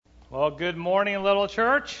Well, good morning, little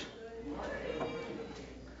church.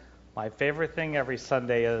 My favorite thing every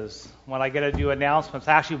Sunday is when I get to do announcements.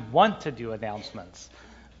 I actually want to do announcements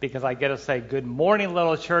because I get to say, good morning,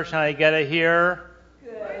 little church, and I get to hear,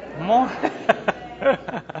 good morning.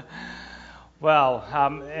 Well,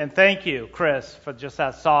 and thank you, Chris, for just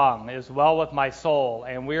that song. It is well with my soul.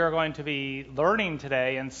 And we are going to be learning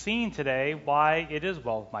today and seeing today why it is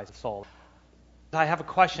well with my soul. I have a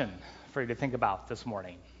question for you to think about this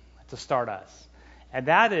morning to start us. And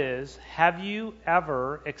that is, have you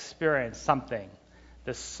ever experienced something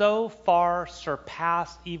that so far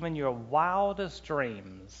surpassed even your wildest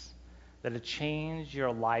dreams that it changed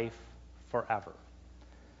your life forever?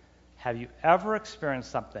 Have you ever experienced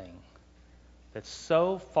something that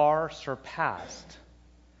so far surpassed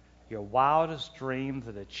your wildest dreams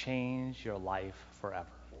that it changed your life forever?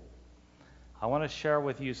 I want to share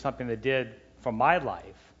with you something that did for my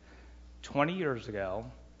life 20 years ago.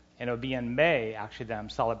 And it will be in May, actually, that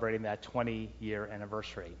I'm celebrating that 20-year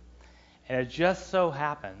anniversary. And it just so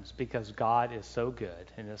happens, because God is so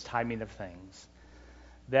good in His timing of things,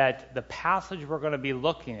 that the passage we're going to be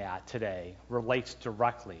looking at today relates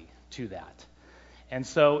directly to that. And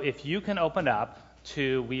so if you can open up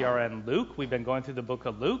to, we are in Luke. We've been going through the book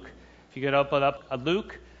of Luke. If you could open up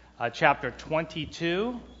Luke chapter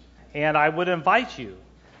 22. And I would invite you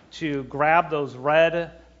to grab those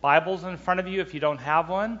red Bibles in front of you if you don't have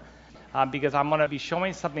one, because I'm going to be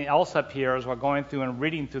showing something else up here as we're going through and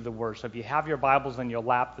reading through the Word. So if you have your Bibles in your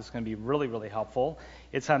lap, that's going to be really, really helpful.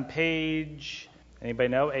 It's on page, anybody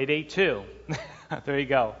know, 882. There you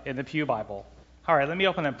go, in the Pew Bible. All right, let me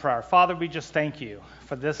open in prayer. Father, we just thank you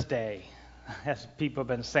for this day. As people have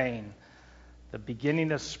been saying, the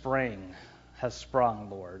beginning of spring has sprung,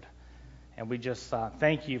 Lord. And we just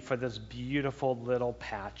thank you for this beautiful little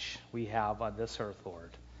patch we have on this earth, Lord.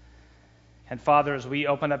 And Father, as we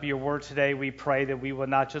open up your word today, we pray that we will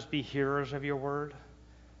not just be hearers of your word,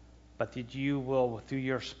 but that you will, through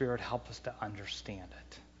your Spirit, help us to understand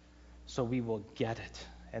it. So we will get it,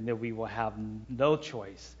 and that we will have no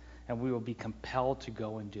choice, and we will be compelled to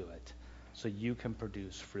go and do it, so you can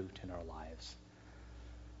produce fruit in our lives.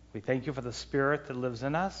 We thank you for the Spirit that lives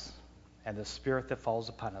in us, and the Spirit that falls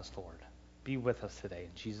upon us, Lord. Be with us today,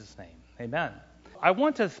 in Jesus' name. Amen. I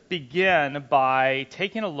want to begin by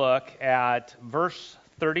taking a look at verse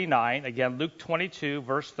 39. Again, Luke 22,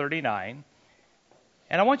 verse 39.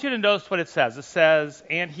 And I want you to notice what it says. It says,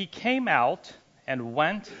 "And he came out and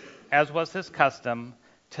went, as was his custom,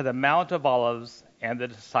 to the Mount of Olives, and the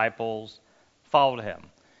disciples followed him."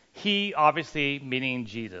 He, obviously, meaning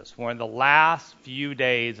Jesus. We're in the last few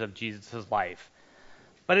days of Jesus' life.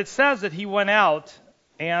 But it says that he went out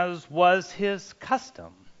as was his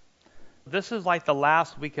custom. This is like the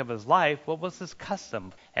last week of his life. What was his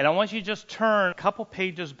custom? And I want you to just turn a couple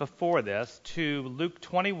pages before this to Luke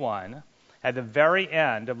 21, at the very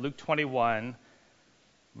end of Luke 21,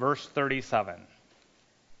 verse 37.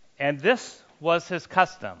 And this was his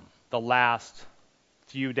custom, the last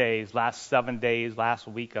few days, last 7 days, last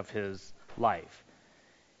week of his life.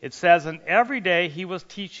 It says, "And every day he was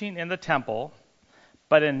teaching in the temple,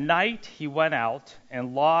 but at night he went out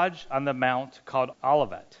and lodged on the mount called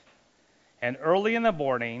Olivet. And early in the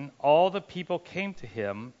morning, all the people came to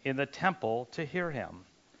him in the temple to hear him."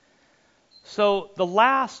 So the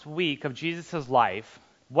last week of Jesus' life,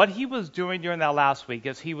 what he was doing during that last week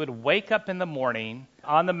is he would wake up in the morning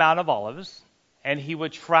on the Mount of Olives, and he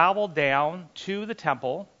would travel down to the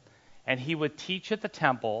temple, and he would teach at the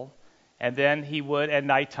temple, and then he would, at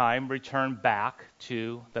nighttime, return back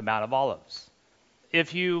to the Mount of Olives.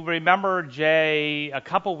 If you remember Jay, a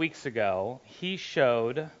couple weeks ago, he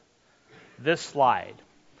showed this slide,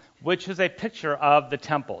 which is a picture of the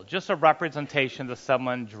temple, just a representation that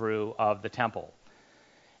someone drew of the temple.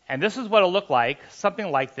 And this is what it looked like, something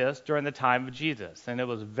like this, during the time of Jesus. And it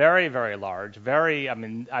was very, very large,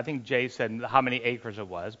 I think Jay said how many acres it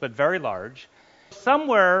was, but very large.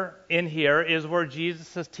 Somewhere in here is where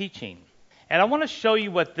Jesus is teaching. And I want to show you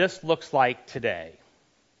what this looks like today.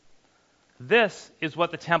 This is what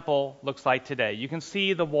the temple looks like today. You can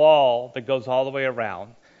see the wall that goes all the way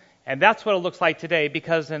around. And that's what it looks like today,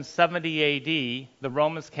 because in 70 A.D., the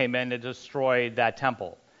Romans came in and destroyed that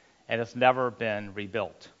temple, and it's never been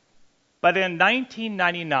rebuilt. But in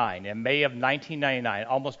 1999, in May of 1999,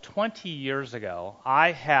 almost 20 years ago,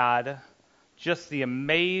 I had just the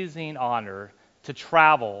amazing honor to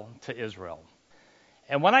travel to Israel.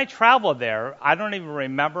 And when I traveled there, I don't even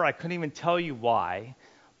remember, I couldn't even tell you why,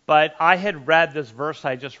 but I had read this verse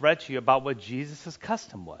I just read to you about what Jesus'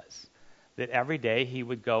 custom was. That every day he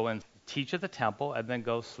would go and teach at the temple and then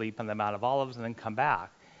go sleep on the Mount of Olives and then come back.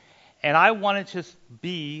 And I wanted to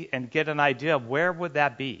be and get an idea of where would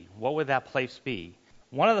that be? What would that place be?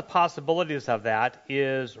 One of the possibilities of that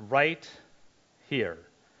is right here.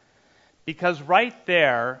 Because right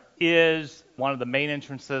there is one of the main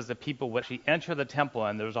entrances that people would actually enter the temple,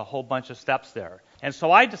 and there's a whole bunch of steps there. And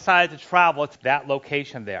so I decided to travel to that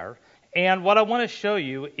location there. And what I want to show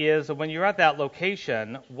you is that when you're at that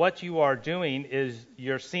location, what you are doing is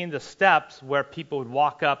you're seeing the steps where people would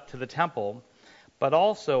walk up to the temple, but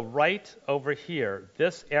also right over here,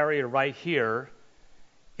 this area right here,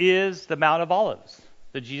 is the Mount of Olives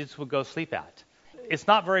that Jesus would go sleep at. It's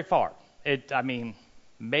not very far.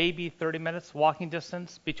 Maybe 30 minutes walking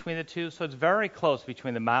distance between the two, so it's very close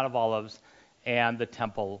between the Mount of Olives and the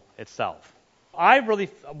temple itself. I really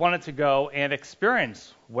wanted to go and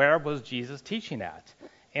experience where was Jesus teaching at.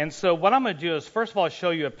 And so what I'm going to do is, first of all,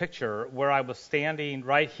 show you a picture where I was standing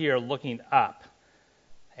right here looking up.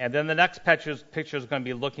 And then the next picture is going to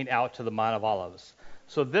be looking out to the Mount of Olives.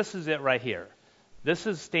 So this is it right here. This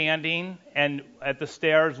is standing and at the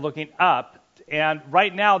stairs looking up, and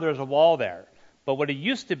right now there's a wall there. But what it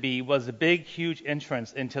used to be was a big, huge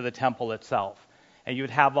entrance into the temple itself, and you would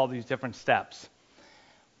have all these different steps.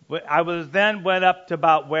 I went up to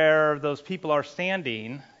about where those people are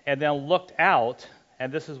standing, and then looked out,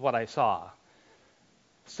 and this is what I saw.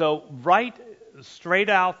 So right straight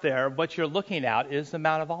out there, what you're looking at is the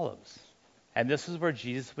Mount of Olives. And this is where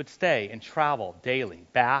Jesus would stay and travel daily,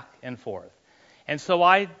 back and forth. And so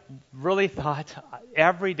I really thought,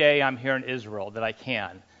 every day I'm here in Israel that I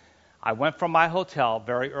can, I went from my hotel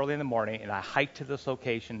very early in the morning, and I hiked to this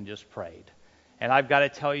location and just prayed. And I've got to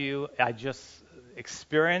tell you, I just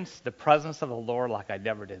experienced the presence of the Lord like I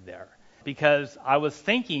never did there. Because I was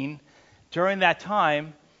thinking during that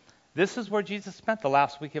time, this is where Jesus spent the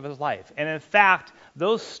last week of his life. And in fact,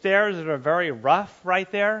 those stairs that are very rough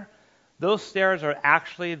right there, those stairs are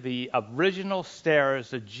actually the original stairs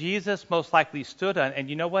that Jesus most likely stood on. And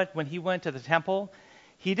you know what? When he went to the temple,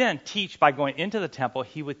 he didn't teach by going into the temple.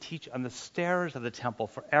 He would teach on the stairs of the temple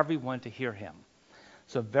for everyone to hear him.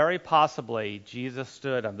 So very possibly, Jesus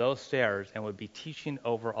stood on those stairs and would be teaching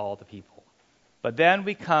over all the people. But then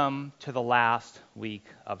we come to the last week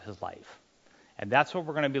of his life. And that's what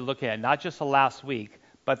we're going to be looking at, not just the last week,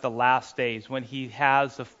 but the last days, when he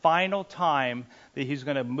has the final time that he's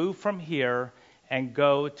going to move from here and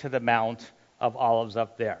go to the Mount of Olives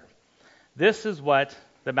up there. This is what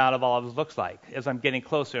the Mount of Olives looks like as I'm getting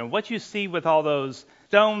closer. And what you see with all those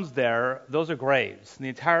stones there, those are graves. The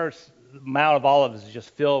entire Mount of Olives is just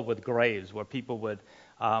filled with graves where people would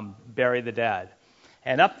bury the dead.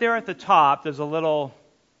 And up there at the top, there's a little,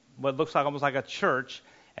 what looks like almost like a church,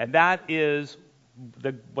 and that is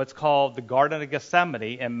what's called the Garden of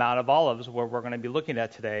Gethsemane and Mount of Olives, where we're going to be looking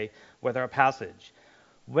at today with our passage.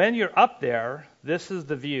 When you're up there, this is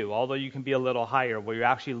the view, although you can be a little higher, where you're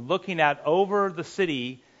actually looking at over the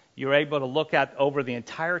city. You're able to look at over the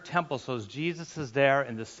entire temple. So as Jesus is there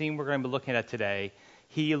in the scene we're going to be looking at today,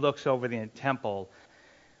 he looks over the temple.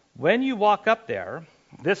 When you walk up there,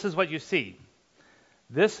 this is what you see.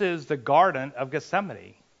 This is the Garden of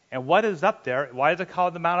Gethsemane. And what is up there? Why is it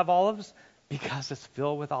called the Mount of Olives? Because it's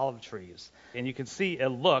filled with olive trees. And you can see it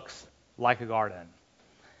looks like a garden.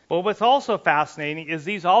 But what's also fascinating is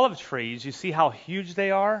these olive trees, you see how huge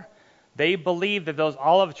they are? They believe that those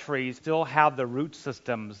olive trees still have the root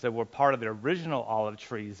systems that were part of the original olive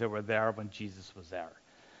trees that were there when Jesus was there.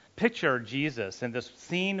 Picture Jesus in this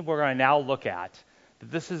scene we're going to now look at,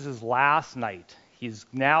 that this is his last night. He's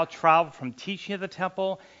now traveled from teaching at the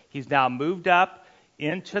temple. He's now moved up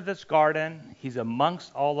into this garden. He's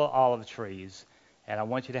amongst all the olive trees. And I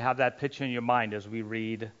want you to have that picture in your mind as we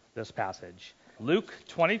read this passage. Luke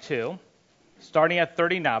 22, starting at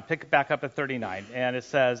 39, pick it back up at 39, and it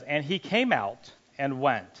says, "And he came out and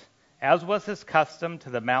went, as was his custom, to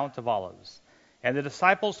the Mount of Olives. And the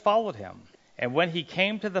disciples followed him. And when he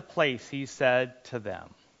came to the place, he said to them,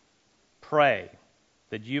 'Pray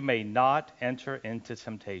that you may not enter into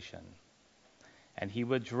temptation.' And he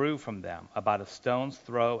withdrew from them about a stone's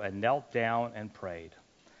throw and knelt down and prayed,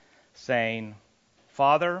 saying,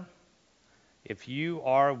 'Father, if you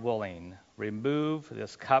are willing, remove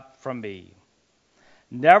this cup from me.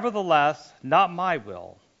 Nevertheless, not my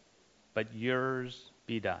will, but yours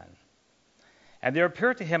be done.' And there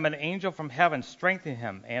appeared to him an angel from heaven, strengthening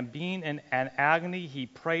him. And being in an agony, he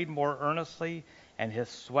prayed more earnestly, and his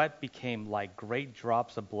sweat became like great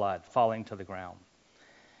drops of blood falling to the ground.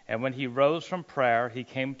 And when he rose from prayer, he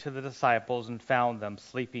came to the disciples and found them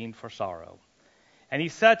sleeping for sorrow. And he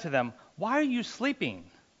said to them, 'Why are you sleeping?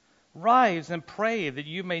 Rise and pray that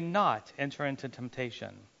you may not enter into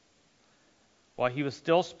temptation.' While he was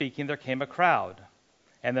still speaking, there came a crowd,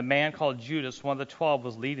 and the man called Judas, one of the 12,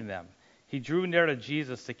 was leading them. He drew near to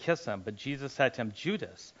Jesus to kiss him, but Jesus said to him,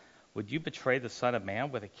 Judas, would you betray the Son of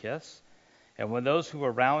Man with a kiss? And when those who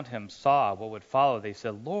were around him saw what would follow, they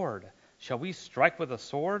said, Lord, shall we strike with a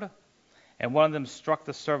sword? And one of them struck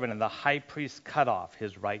the servant, and the high priest cut off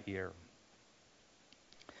his right ear.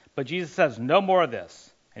 But Jesus says, no more of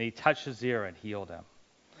this. And he touched his ear and healed him.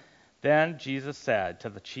 Then Jesus said to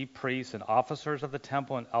the chief priests and officers of the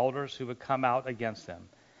temple and elders who would come out against him,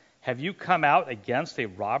 have you come out against a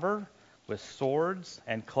robber with swords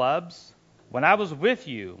and clubs? When I was with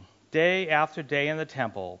you day after day in the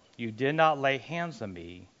temple, you did not lay hands on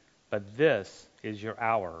me, but this is your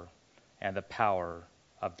hour and the power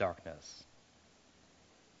of darkness.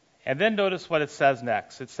 And then notice what it says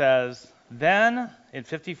next. It says, then, in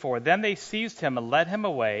 54, then they seized him and led him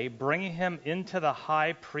away, bringing him into the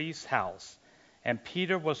high priest's house. And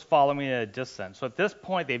Peter was following at a distance. So at this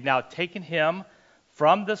point, they've now taken him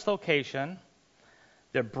from this location.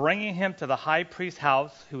 They're bringing him to the high priest's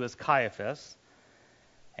house, who is Caiaphas.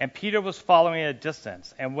 And Peter was following at a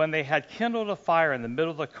distance. And when they had kindled a fire in the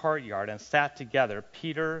middle of the courtyard and sat together,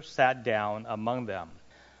 Peter sat down among them.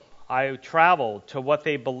 I traveled to what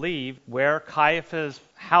they believe where Caiaphas'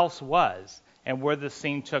 house was and where the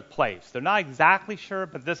scene took place. They're not exactly sure,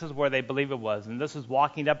 but this is where they believe it was. And this is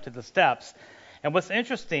walking up to the steps. And what's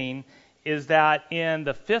interesting is that in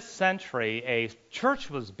the 5th century, a church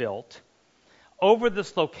was built over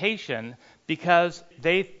this location because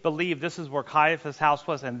they believe this is where Caiaphas' house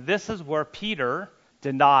was, and this is where Peter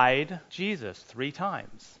denied Jesus 3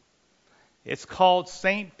 times. It's called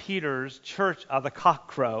St. Peter's Church of the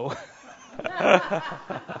Cockcrow,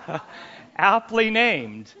 aptly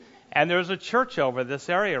named. And there's a church over this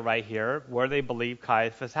area right here where they believe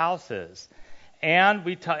Caiaphas' house is.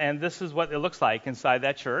 And and this is what it looks like inside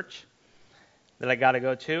that church that I got to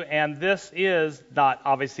go to. And this is not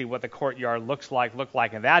obviously what the courtyard looked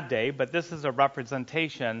like in that day, but this is a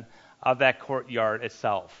representation of that courtyard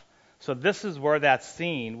itself. So this is where that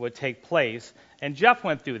scene would take place. And Jeff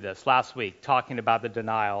went through this last week, talking about the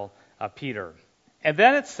denial of Peter. And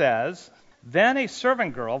then it says, then a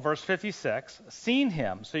servant girl, verse 56, seen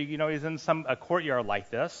him. So he's in a courtyard like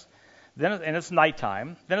this. And it's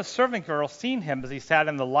nighttime. Then a servant girl seen him as he sat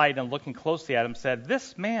in the light and looking closely at him, said,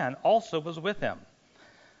 this man also was with him.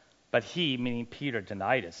 But he, meaning Peter,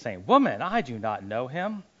 denied it, saying, woman, I do not know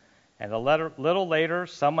him. And a little later,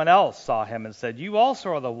 someone else saw him and said, you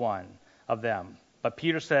also are the one of them. But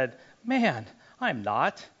Peter said, man, I'm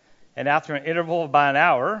not. And after an interval of about an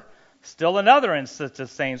hour, still another insisted,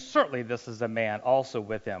 saying, certainly this is a man also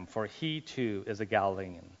with him, for he too is a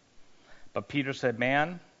Galilean. But Peter said,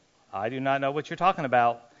 man, I do not know what you're talking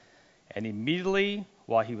about. And immediately,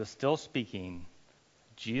 while he was still speaking,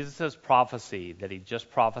 Jesus' prophecy that he just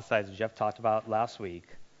prophesied, as Jeff talked about last week,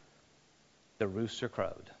 the rooster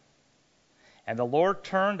crowed. And the Lord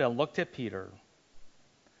turned and looked at Peter.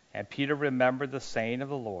 And Peter remembered the saying of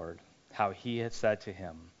the Lord, how he had said to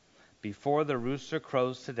him, before the rooster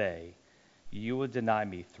crows today, you will deny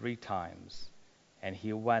me 3 times. And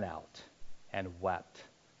he went out and wept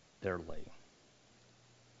bitterly.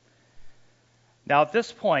 Now at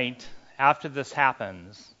this point, after this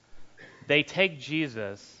happens, they take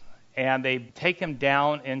Jesus and they take him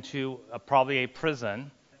down into probably a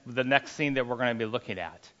prison, the next scene that we're going to be looking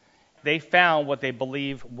at. They found what they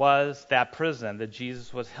believe was that prison that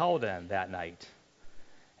Jesus was held in that night.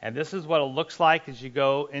 And this is what it looks like as you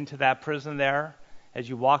go into that prison there, as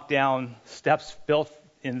you walk down steps built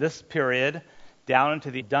in this period, down into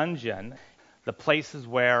the dungeon, the places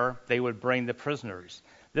where they would bring the prisoners.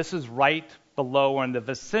 This is right below or in the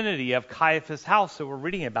vicinity of Caiaphas' house that we're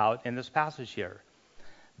reading about in this passage here.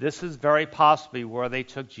 This is very possibly where they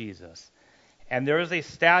took Jesus. And there is a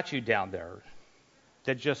statue down there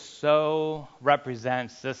that just so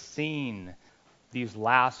represents this scene, these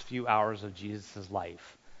last few hours of Jesus'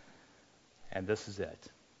 life. And this is it.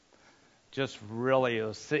 Just really,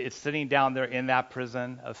 it's sitting down there in that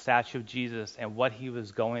prison, a statue of Jesus, and what he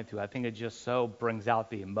was going through. I think it just so brings out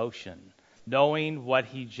the emotion. Knowing what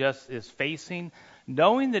he just is facing,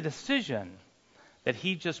 knowing the decision that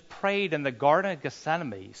he just prayed in the Garden of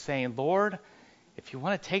Gethsemane, saying, Lord, if you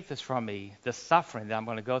want to take this from me, the suffering that I'm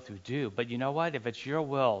going to go through, do. But you know what? If it's your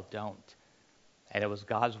will, don't. And it was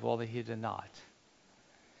God's will that he did not.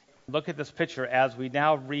 Look at this picture as we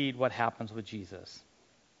now read what happens with Jesus.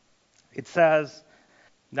 It says,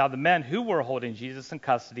 now the men who were holding Jesus in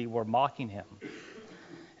custody were mocking him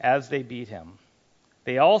as they beat him.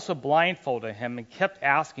 They also blindfolded him and kept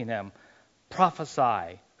asking him,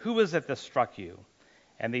 prophesy, who is it that struck you?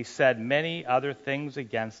 And they said many other things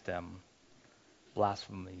against him,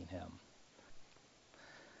 blaspheming him.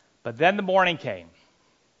 But then the morning came.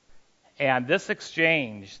 And this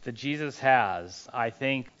exchange that Jesus has, I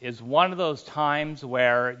think, is one of those times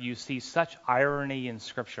where you see such irony in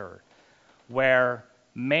Scripture, where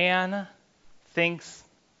man thinks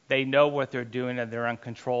they know what they're doing and they're in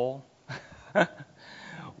control,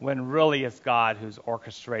 when really it's God who's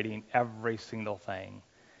orchestrating every single thing.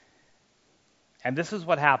 And this is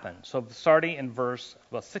what happened. So starting in verse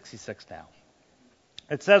 66 now.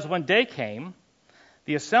 It says, when day came,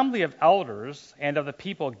 the assembly of elders and of the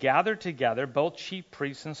people gathered together, both chief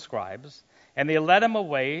priests and scribes, and they led him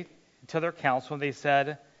away to their council, and they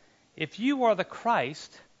said, if you are the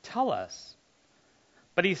Christ, tell us.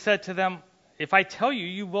 But he said to them, if I tell you,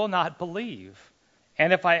 you will not believe,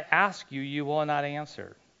 and if I ask you, you will not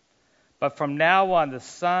answer. But from now on, the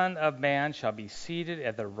Son of Man shall be seated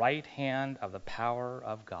at the right hand of the power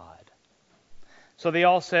of God. So they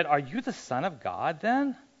all said, are you the Son of God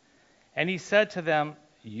then? And he said to them,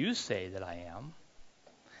 you say that I am.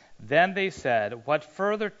 Then they said, what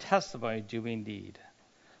further testimony do we need?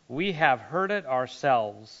 We have heard it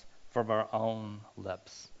ourselves from our own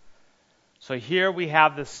lips. So here we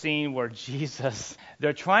have the scene where Jesus,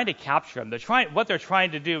 they're trying to capture him. What they're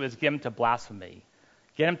trying to do is get him to blasphemy,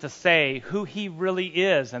 get him to say who he really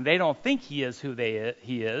is, and they don't think he is who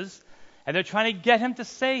he is, and they're trying to get him to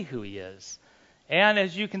say who he is. And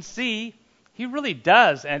as you can see, he really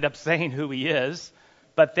does end up saying who he is,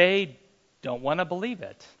 but they don't want to believe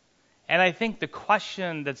it. And I think the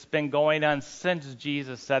question that's been going on since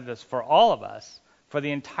Jesus said this for all of us, for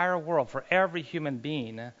the entire world, for every human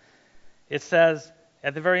being, it says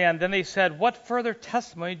at the very end, then they said, what further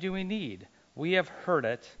testimony do we need? We have heard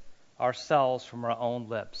it ourselves from our own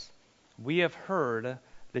lips. We have heard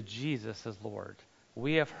that Jesus is Lord.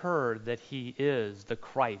 We have heard that he is the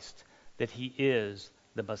Christ, that he is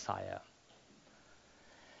the Messiah.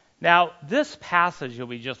 Now, this passage that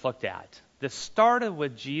we just looked at, this started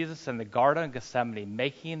with Jesus in the Garden of Gethsemane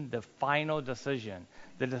making the final decision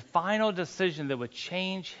that would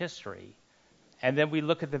change history. And then we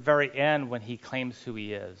look at the very end when he claims who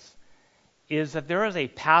he is that there is a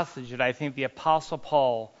passage that I think the Apostle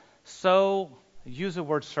Paul use the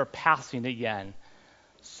word surpassing again,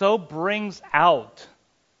 so brings out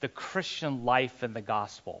the Christian life in the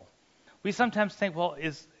gospel. We sometimes think, well,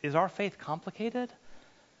 is our faith complicated?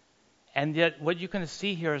 And yet what you can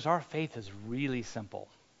see here is our faith is really simple.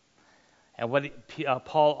 And what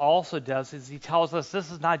Paul also does is he tells us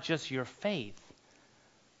this is not just your faith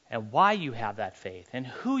and why you have that faith and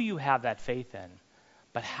who you have that faith in,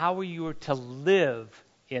 but how you are to live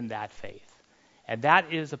in that faith. And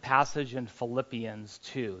that is a passage in Philippians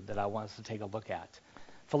 2 that I want us to take a look at.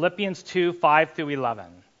 Philippians 2, 5 through 11.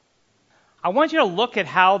 I want you to look at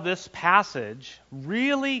how this passage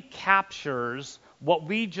really captures what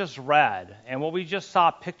we just read and what we just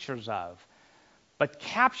saw pictures of, but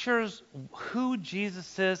captures who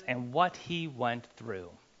Jesus is and what he went through.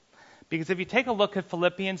 Because if you take a look at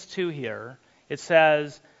Philippians 2 here, it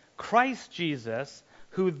says, Christ Jesus,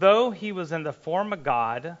 who though he was in the form of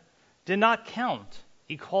God, did not count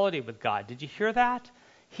equality with God. Did you hear that?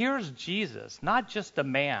 Here's Jesus, not just a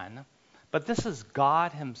man, but this is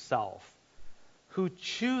God himself, who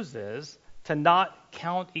chooses to not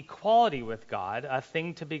count equality with God a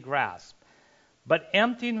thing to be grasped, but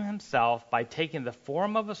emptying himself by taking the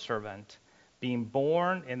form of a servant, being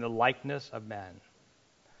born in the likeness of men.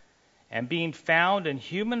 And being found in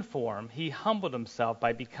human form, he humbled himself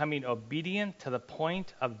by becoming obedient to the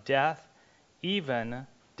point of death, even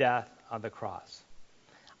death on the cross.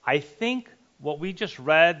 I think what we just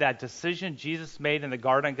read, that decision Jesus made in the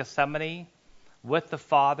Garden of Gethsemane with the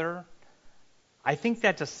Father, I think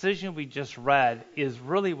that decision we just read is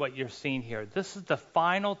really what you're seeing here. This is the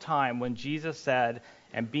final time when Jesus said,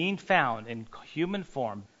 and being found in human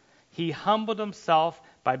form, he humbled himself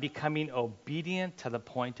by becoming obedient to the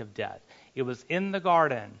point of death. It was in the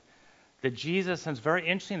garden that Jesus, and it's very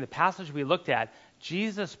interesting, the passage we looked at,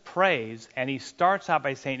 Jesus prays, and he starts out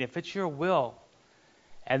by saying, if it's your will,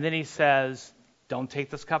 and then he says, don't take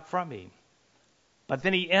this cup from me. But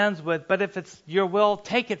then he ends with, but if it's your will,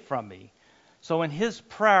 take it from me. So in his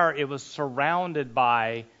prayer, it was surrounded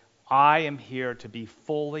by, I am here to be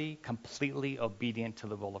fully, completely obedient to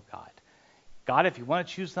the will of God. God, if you want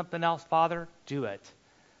to choose something else, Father, do it.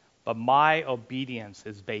 But my obedience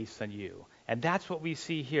is based on you. And that's what we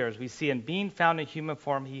see here. As we see in being found in human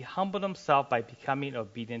form, he humbled himself by becoming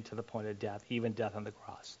obedient to the point of death, even death on the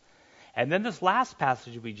cross. And then this last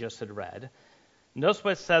passage we just had read, notice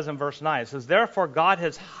what it says in verse 9. It says, therefore God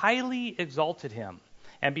has highly exalted him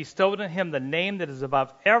and bestowed on him the name that is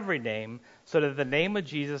above every name, so that at the name of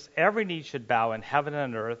Jesus every knee should bow in heaven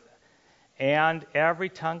and on earth and every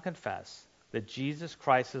tongue confess that Jesus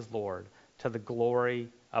Christ is Lord, to the glory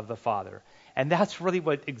of the Father. And that's really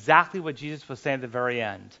exactly what Jesus was saying at the very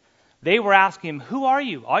end. They were asking him, who are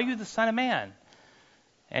you? Are you the Son of Man?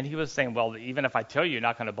 And he was saying, well, even if I tell you, you're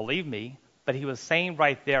not going to believe me. But he was saying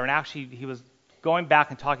right there, and actually he was going back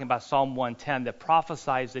and talking about Psalm 110 that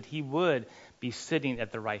prophesies that he would be sitting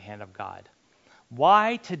at the right hand of God.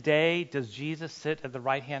 Why today does Jesus sit at the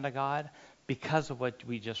right hand of God? Because of what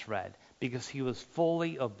we just read. Because he was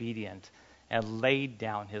fully obedient and laid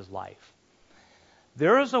down his life.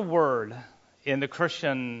 There is a word in the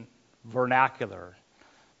Christian vernacular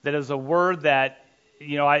that is a word that,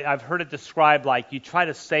 I've heard it described like you try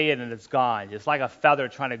to say it and it's gone. It's like a feather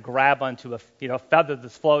trying to grab onto a feather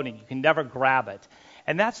that's floating. You can never grab it.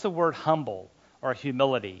 And that's the word humble or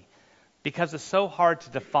humility, because it's so hard to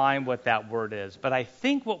define what that word is. But I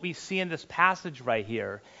think what we see in this passage right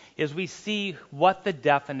here is we see what the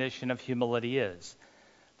definition of humility is.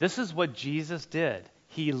 This is what Jesus did.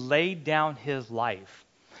 He laid down his life.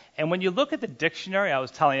 And when you look at the dictionary, I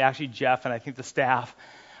was telling actually Jeff and I think the staff,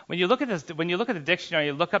 when you look at the dictionary,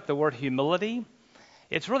 you look up the word humility,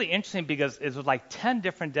 it's really interesting because it's like 10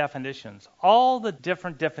 different definitions. All the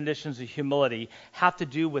different definitions of humility have to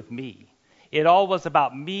do with me. It all was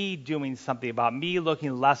about me doing something, about me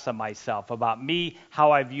looking less of myself, about me,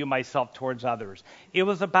 how I view myself towards others. It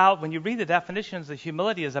was about, when you read the definitions, the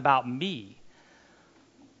humility is about me.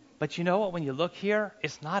 But you know what? When you look here,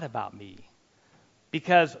 it's not about me.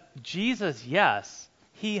 Because Jesus, yes,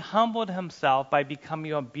 he humbled himself by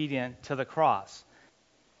becoming obedient to the cross.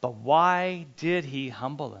 But why did he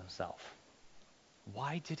humble himself?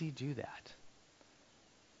 Why did he do that?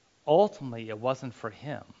 Ultimately, it wasn't for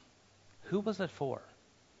him. Who was it for?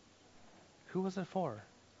 Who was it for?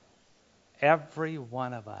 Every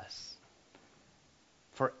one of us.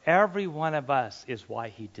 For every one of us is why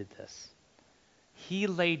he did this. He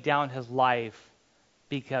laid down his life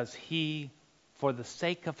because he, for the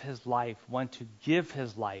sake of his life, wanted to give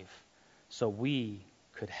his life so we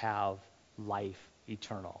could have life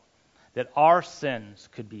eternal, that our sins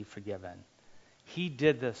could be forgiven. He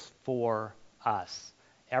did this for us.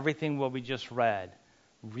 Everything what we just read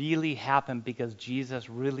really happened because Jesus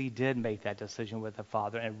really did make that decision with the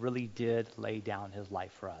Father and really did lay down his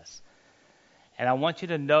life for us. And I want you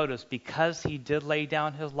to notice, because he did lay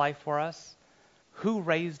down his life for us, who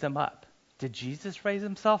raised him up? Did Jesus raise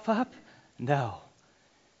himself up? No.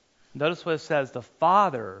 Notice what it says. The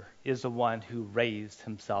Father is the one who raised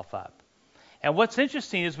himself up. And what's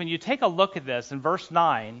interesting is when you take a look at this in verse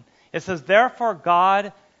 9, it says, therefore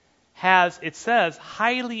God has, it says,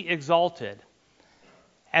 highly exalted.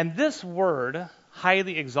 And this word,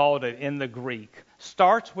 highly exalted in the Greek,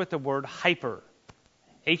 starts with the word hyper,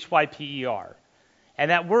 H-Y-P-E-R.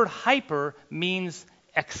 And that word hyper means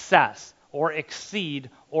excess or exceed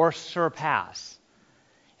or surpass.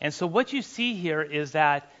 And so what you see here is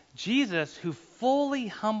that Jesus, who fully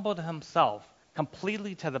humbled himself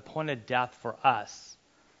completely to the point of death for us,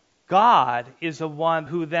 God is the one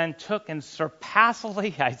who then took and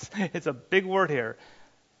surpassingly, it's a big word here,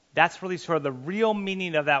 that's really sort of the real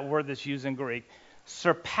meaning of that word that's used in Greek,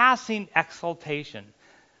 surpassing exaltation.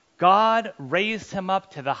 God raised him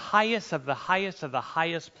up to the highest of the highest of the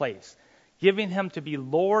highest place, giving him to be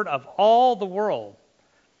Lord of all the world.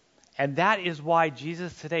 And that is why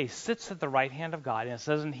Jesus today sits at the right hand of God. And it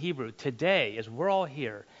says in Hebrew, today, as we're all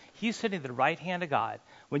here, he's sitting at the right hand of God.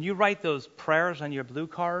 When you write those prayers on your blue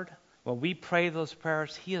card, when we pray those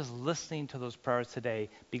prayers, he is listening to those prayers today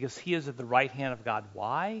because he is at the right hand of God.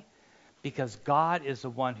 Why? Because God is the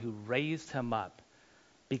one who raised him up,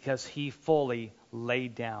 because he fully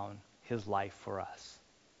laid down his life for us.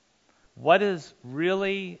 What is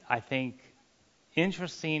really, I think,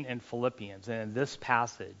 interesting in Philippians and in this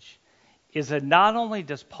passage is that not only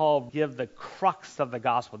does Paul give the crux of the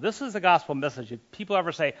gospel. This is the gospel message. If people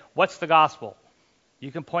ever say, what's the gospel?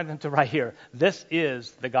 You can point them to right here. This is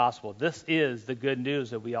the gospel. This is the good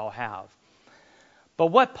news that we all have. But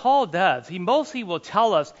what Paul does, he mostly will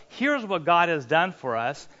tell us, here's what God has done for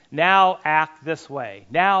us. Now act this way.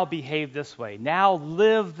 Now behave this way. Now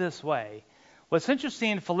live this way. What's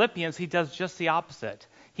interesting in Philippians, he does just the opposite.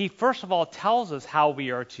 He first of all tells us how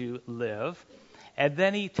we are to live, and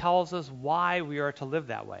then he tells us why we are to live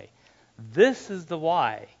that way. This is the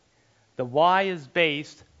why. The why is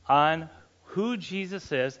based on who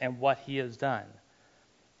Jesus is and what he has done.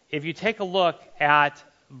 If you take a look at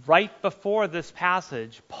right before this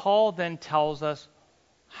passage, Paul then tells us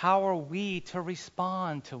how are we to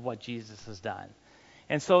respond to what Jesus has done.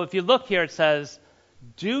 And so if you look here, it says,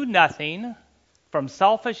 do nothing from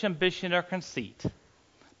selfish ambition or conceit,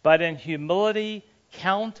 but in humility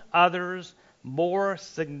count others more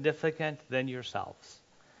significant than yourselves.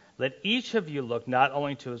 Let each of you look not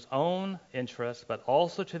only to his own interests, but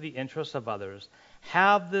also to the interests of others.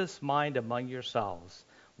 Have this mind among yourselves,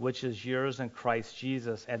 which is yours in Christ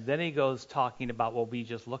Jesus. And then he goes talking about what we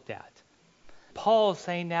just looked at. Paul is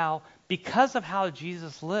saying now, because of how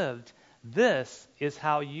Jesus lived, this is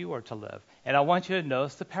how you are to live. And I want you to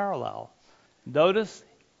notice the parallel. Notice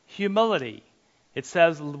humility. It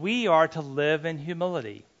says we are to live in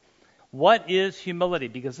humility. What is humility?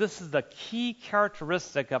 Because this is the key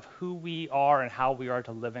characteristic of who we are and how we are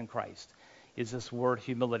to live in Christ, is this word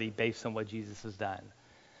humility based on what Jesus has done.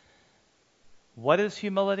 What is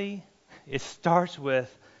humility? It starts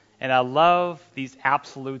with, and I love these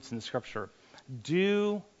absolutes in Scripture.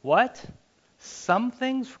 Do what? Some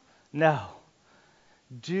things? No.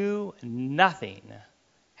 Do nothing.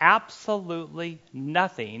 Absolutely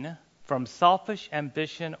nothing from selfish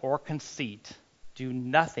ambition or conceit. Do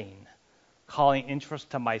nothing calling interest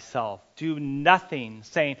to myself. Do nothing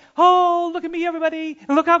saying, oh, look at me, everybody,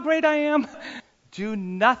 and look how great I am. Do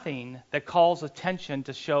nothing that calls attention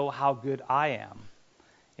to show how good I am.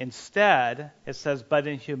 Instead, it says, but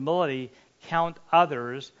in humility, count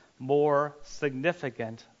others more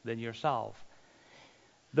significant than yourself.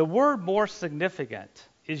 The word more significant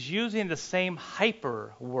is using the same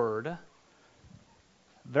hyper word.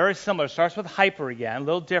 Very similar. It starts with hyper again, a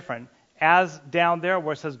little different. As down there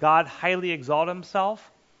where it says God highly exalted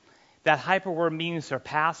himself, that hyper word means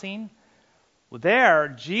surpassing. There,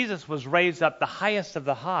 Jesus was raised up the highest of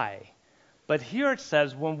the high. But here it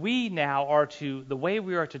says when we now are to, the way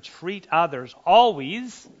we are to treat others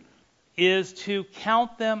always is to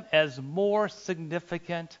count them as more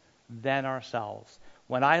significant than ourselves.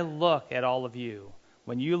 When I look at all of you,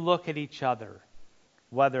 when you look at each other,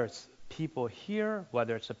 whether it's people here,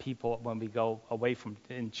 whether it's the people when we go away from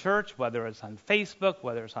in church, whether it's on Facebook,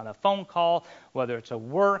 whether it's on a phone call, whether it's at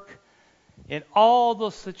work, in all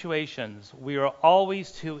those situations, we are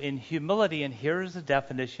always to, in humility, and here's the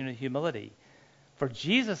definition of humility. For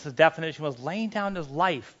Jesus, the definition was laying down his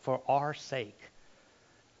life for our sake.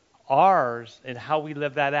 Ours, and how we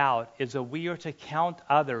live that out, is that we are to count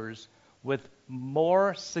others with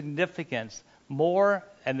more significance, more,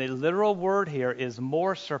 and the literal word here is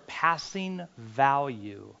more surpassing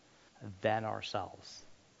value than ourselves.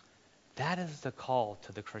 That is the call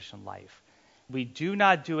to the Christian life. We do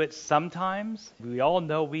not do it sometimes. We all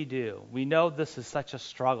know we do. We know this is such a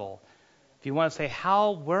struggle. If you want to say,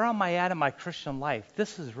 where am I at in my Christian life?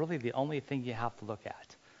 This is really the only thing you have to look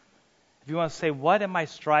at. If you want to say, what am I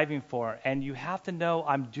striving for? And you have to know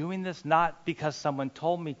I'm doing this not because someone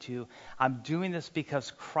told me to. I'm doing this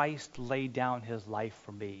because Christ laid down his life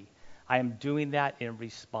for me. I am doing that in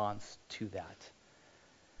response to that.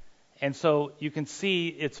 And so you can see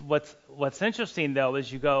it's what's interesting, though,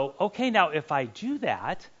 is you go, okay, now if I do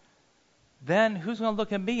that, then who's going to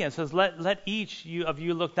look at me? And it says, let each of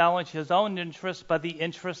you look not only to his own interests, but the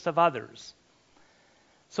interests of others.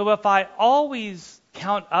 So if I always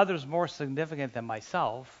count others more significant than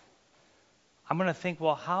myself, I'm going to think,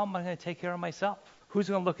 well, how am I going to take care of myself? Who's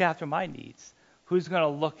going to look after my needs? Who's going to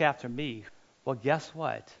look after me? Well, guess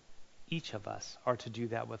what? Each of us are to do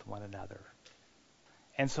that with one another.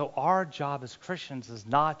 And so our job as Christians is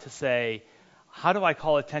not to say, how do I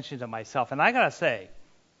call attention to myself? And I got to say,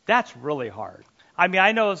 that's really hard. I mean,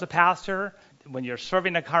 I know as a pastor, when you're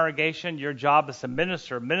serving a congregation, your job is to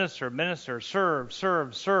minister,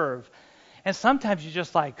 serve. And sometimes you're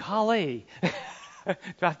just like, golly, do I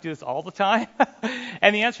have to do this all the time?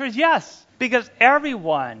 And the answer is yes, because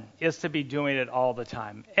everyone is to be doing it all the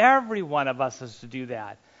time. Every one of us is to do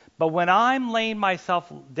that. But when I'm laying my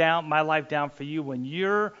life down for you, when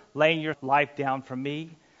you're laying your life down for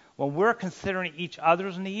me, when we're considering each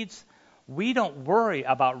other's needs, we don't worry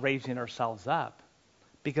about raising ourselves up,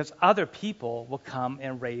 because other people will come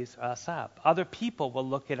and raise us up. Other people will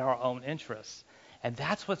look at our own interests. And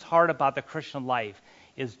that's what's hard about the Christian life,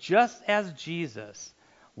 is just as Jesus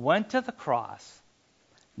went to the cross,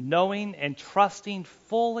 knowing and trusting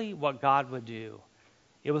fully what God would do,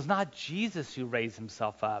 it was not Jesus who raised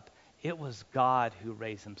himself up. It was God who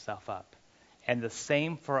raised himself up. And the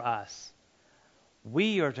same for us.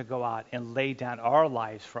 We are to go out and lay down our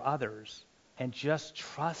lives for others and just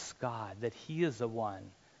trust God that he is the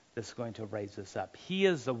one that's going to raise us up. He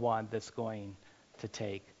is the one that's going to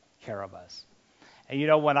take care of us. And you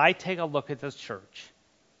know, when I take a look at this church,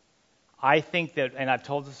 I think that, and I've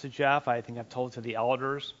told this to Jeff, I think I've told it to the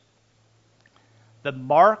elders, the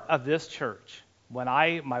mark of this church, when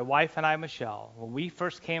my wife and I, Michelle, when we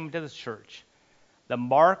first came to this church, the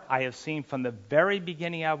mark I have seen from the very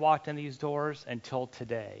beginning I walked in these doors until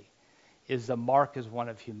today is the mark is one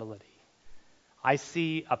of humility. I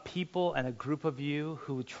see a people and a group of you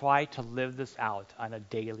who try to live this out on a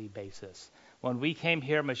daily basis. When we came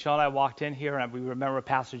here, Michelle and I walked in here, and we remember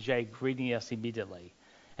Pastor Jay greeting us immediately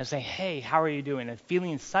and saying, "Hey, how are you doing?" and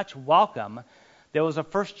feeling such welcome. There was a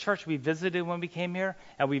first church we visited when we came here,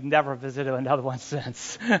 and we've never visited another one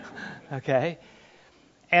since. Okay?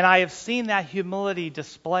 And I have seen that humility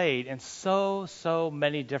displayed in so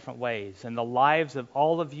many different ways in the lives of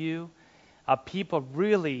all of you, of people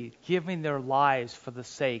really giving their lives for the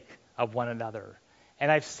sake of one another.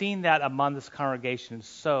 And I've seen that among this congregation in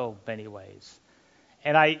so many ways.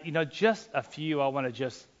 And just a few I want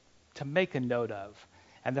to make a note of.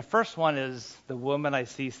 And the first one is the woman I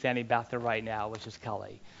see standing back there right now, which is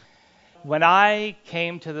Kelly. When I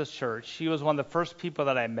came to this church, she was one of the first people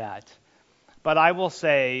that I met. But I will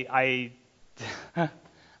say, I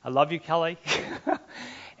love you, Kelly.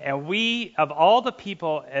 And of all the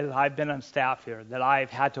people as I've been on staff here that I've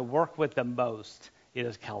had to work with the most, it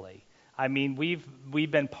is Kelly. I mean,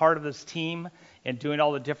 we've been part of this team and doing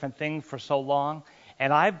all the different things for so long,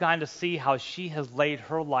 and I've gotten to see how she has laid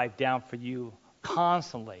her life down for you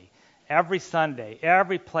constantly, every Sunday,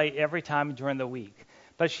 every time during the week.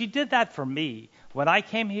 But she did that for me. When I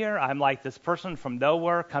came here, I'm like this person from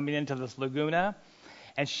nowhere coming into this Laguna,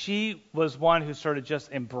 and she was one who sort of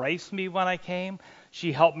just embraced me when I came.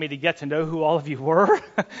 She helped me to get to know who all of you were.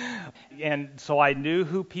 And so I knew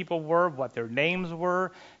who people were, what their names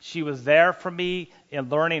were. She was there for me in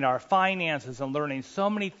learning our finances and learning so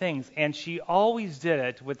many things. And she always did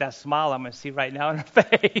it with that smile I'm going to see right now in her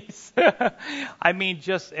face. I mean,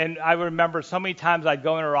 and I remember so many times I'd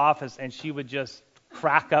go in her office and she would just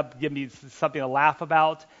crack up, give me something to laugh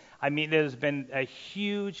about. I mean, it has been a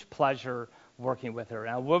huge pleasure working with her,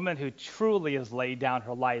 and a woman who truly has laid down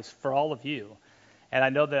her life for all of you. And I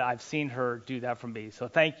know that I've seen her do that for me, so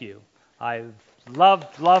thank you. I've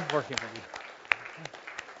loved working with you.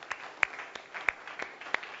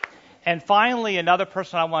 And finally, another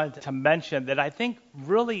person I wanted to mention that I think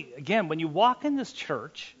really, again, when you walk in this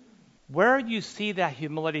church, where you see that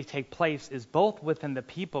humility take place is both within the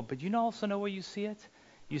people, but you also know where you see it?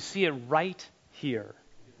 You see it right here.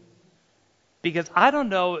 Because I don't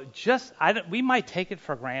know, we might take it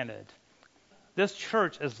for granted. This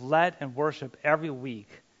church is led and worshiped every week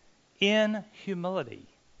in humility.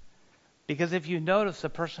 Because if you notice the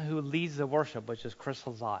person who leads the worship, which is Chris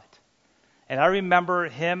Lazat, and I remember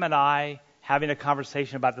him and I having a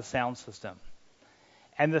conversation about the sound system.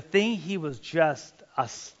 And the thing he was just a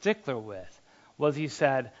stickler with was he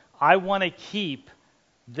said, I want to keep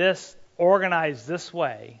this organized this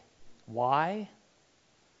way. Why?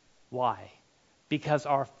 Why? Because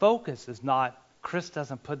our focus is not, Chris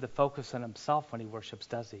doesn't put the focus on himself when he worships,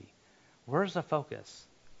 does he? Where's the focus?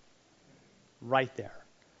 Right there,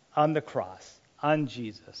 on the cross, on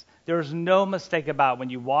Jesus. There's no mistake about when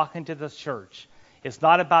you walk into this church, it's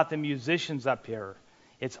not about the musicians up here.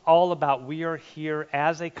 It's all about we are here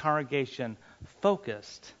as a congregation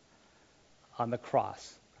focused on the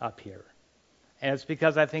cross up here. And it's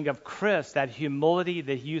because I think of Chris, that humility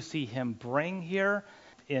that you see him bring here,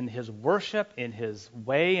 in his worship, in his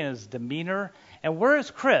way, in his demeanor. And where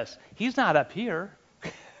is Chris? He's not up here.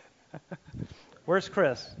 Where's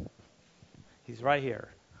Chris? He's right here.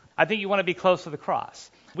 I think you want to be close to the cross.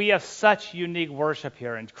 We have such unique worship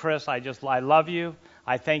here. And Chris, I love you.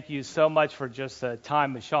 I thank you so much for just the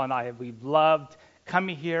time Michelle and I, we've loved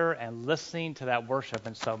coming here and listening to that worship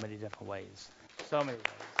in so many different ways. So many ways.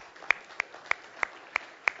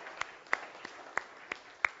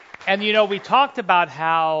 And we talked about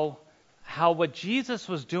how what Jesus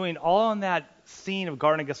was doing all in that scene of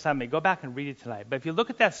Garden of Gethsemane. Go back and read it tonight. But if you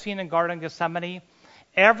look at that scene in Garden of Gethsemane,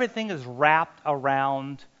 everything is wrapped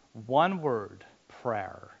around one word,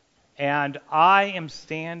 prayer. And I am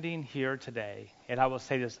standing here today, and I will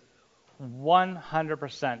say this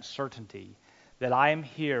 100% certainty, that I am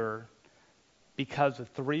here because of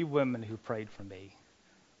 3 women who prayed for me.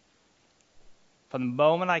 From the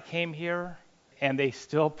moment I came here, and they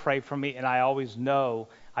still pray for me, and I always know,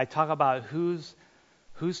 I talk about who's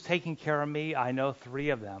taking care of me. I know 3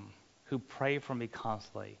 of them who pray for me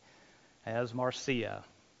constantly. And that's Marcia.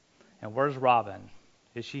 And where's Robin?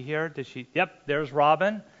 Is she here? Yep, there's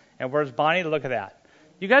Robin. And where's Bonnie? Look at that.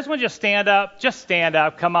 You guys want to just stand up? Just stand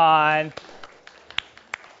up. Come on.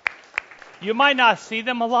 You might not see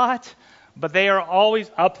them a lot, but they are always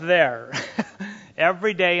up there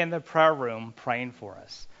every day in the prayer room praying for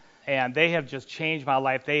us. And they have just changed my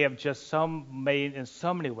life. They have just in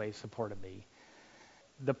so many ways supported me.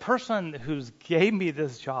 The person who gave me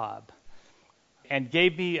this job and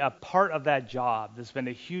gave me a part of that job that's been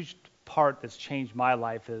a huge part that's changed my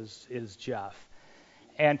life is Jeff.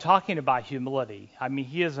 And talking about humility, I mean,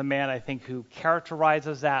 he is a man, I think, who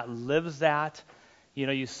characterizes that, lives that. You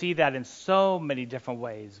know, you see that in so many different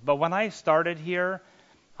ways. But when I started here,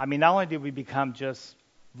 I mean, not only did we become just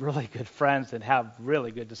really good friends and have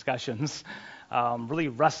really good discussions, really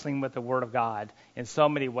wrestling with the Word of God in so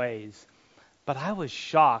many ways, but I was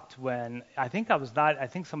shocked when, I think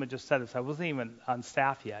someone just said this, I wasn't even on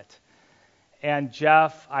staff yet. And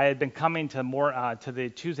Jeff, I had been coming to the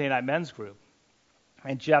Tuesday night men's group.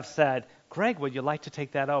 And Jeff said, Greg, would you like to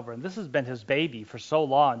take that over? And this has been his baby for so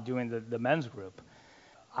long, doing the men's group.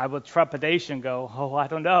 I with trepidation go, I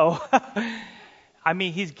don't know. I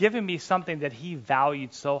mean, he's given me something that he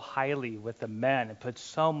valued so highly with the men and put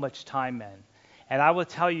so much time in. And I will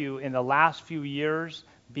tell you, in the last few years,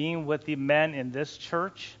 being with the men in this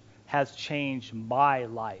church has changed my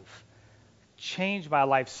life. Changed my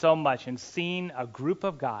life so much, and seeing a group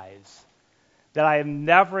of guys that I have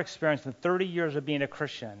never experienced in 30 years of being a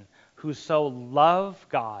Christian, who so love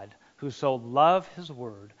God, who so love His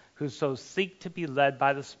Word, who so seek to be led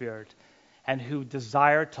by the Spirit, and who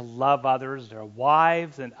desire to love others, their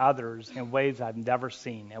wives and others, in ways I've never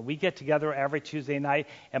seen. And we get together every Tuesday night,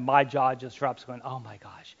 and my jaw just drops going, oh my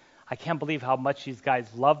gosh, I can't believe how much these guys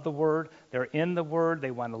love the Word, they're in the Word,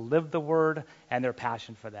 they want to live the Word, and they're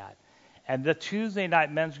passionate for that. And the Tuesday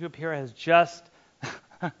night men's group here has just,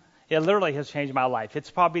 it literally has changed my life. It's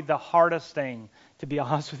probably the hardest thing, to be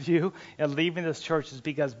honest with you, in leaving this church, is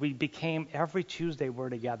because we became, every Tuesday we're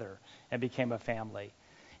together and became a family.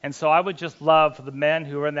 And so I would just love for the men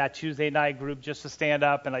who are in that Tuesday night group just to stand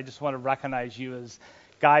up, and I just want to recognize you as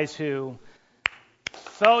guys who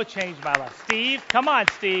so changed my life. Steve, come on,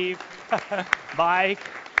 Steve. Mike,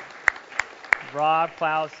 Rob,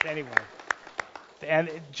 Klaus, anyway. And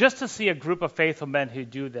just to see a group of faithful men who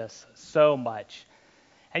do this so much.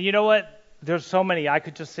 And you know what? There's so many. I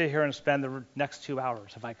could just sit here and spend the next 2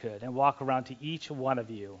 hours, if I could, and walk around to each one of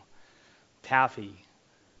you. Taffy,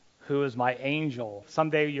 who is my angel.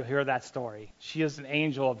 Someday you'll hear that story. She is an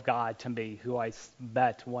angel of God to me, who I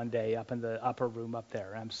met one day up in the upper room up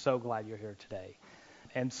there. I'm so glad you're here today.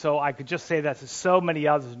 And so I could just say that to so many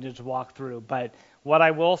others and just walk through. But what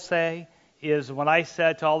I will say is, when I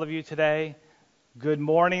said to all of you today, good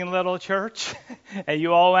morning, little church, and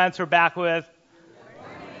you all answer back with,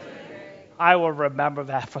 I will remember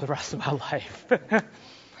that for the rest of my life.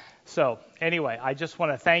 So anyway, I just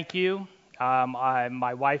want to thank you.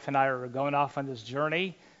 My wife and I are going off on this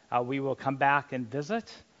journey. We will come back and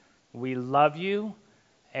visit. We love you.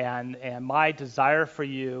 And my desire for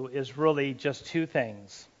you is really just two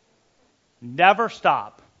things. Never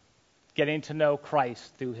stop getting to know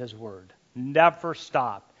Christ through His Word. Never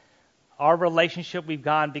stop. Our relationship, we've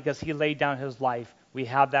gone because He laid down His life. We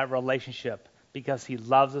have that relationship because He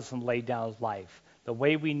loves us and laid down His life. The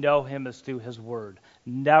way we know Him is through His Word.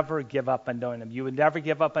 Never give up on knowing Him. You would never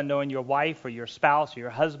give up on knowing your wife or your spouse or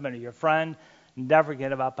your husband or your friend. Never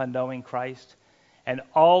give up on knowing Christ. And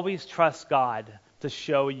always trust God to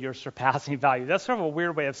show your surpassing value. That's sort of a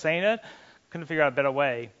weird way of saying it. Couldn't figure out a better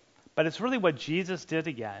way. But it's really what Jesus did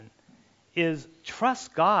again, is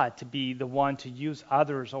trust God to be the one to use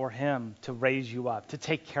others or Him to raise you up, to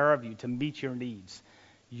take care of you, to meet your needs.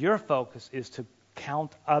 Your focus is to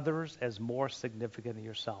count others as more significant than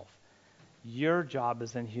yourself. Your job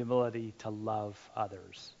is in humility to love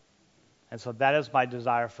others. And so that is my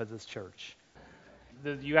desire for this church.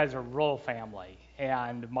 You guys are a real family.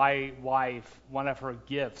 And my wife, one of her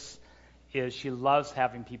gifts is she loves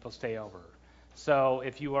having people stay over. So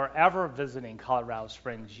if you are ever visiting Colorado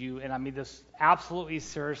Springs, and I mean this absolutely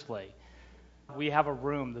seriously, we have a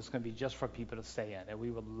room that's going to be just for people to stay in, and we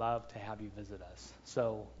would love to have you visit us.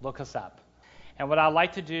 So look us up. And what I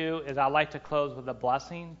like to do is I like to close with a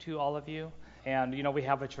blessing to all of you. And, you know, we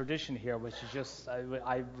have a tradition here, which is just,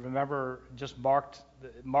 I remember just marked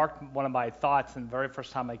one of my thoughts in the very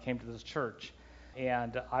first time I came to this church.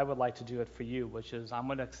 And I would like to do it for you, which is I'm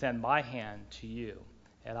going to extend my hand to you.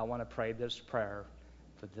 And I want to pray this prayer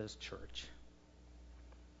for this church.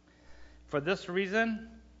 For this reason,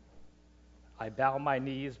 I bow my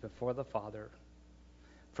knees before the Father,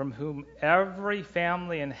 from whom every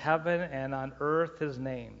family in heaven and on earth is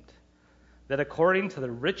named, that according to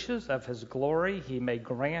the riches of His glory He may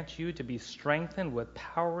grant you to be strengthened with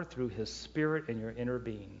power through His Spirit in your inner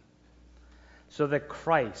being, so that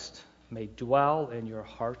Christ may dwell in your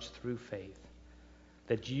hearts through faith,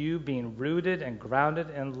 that you, being rooted and grounded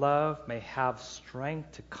in love, may have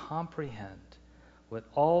strength to comprehend with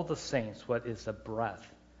all the saints what is the breadth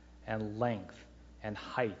and length and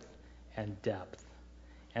height and depth,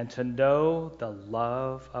 and to know the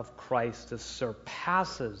love of Christ that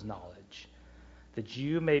surpasses knowledge, that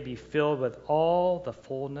you may be filled with all the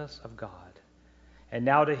fullness of God. And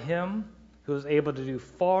now to him who is able to do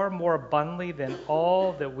far more abundantly than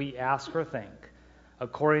all that we ask or think,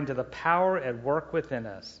 according to the power at work within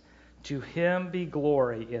us, to him be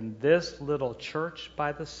glory in this little church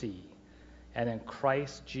by the sea, and in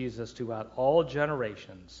Christ Jesus throughout all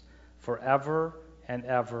generations, forever and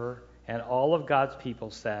ever. And all of God's people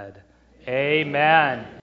said, Amen.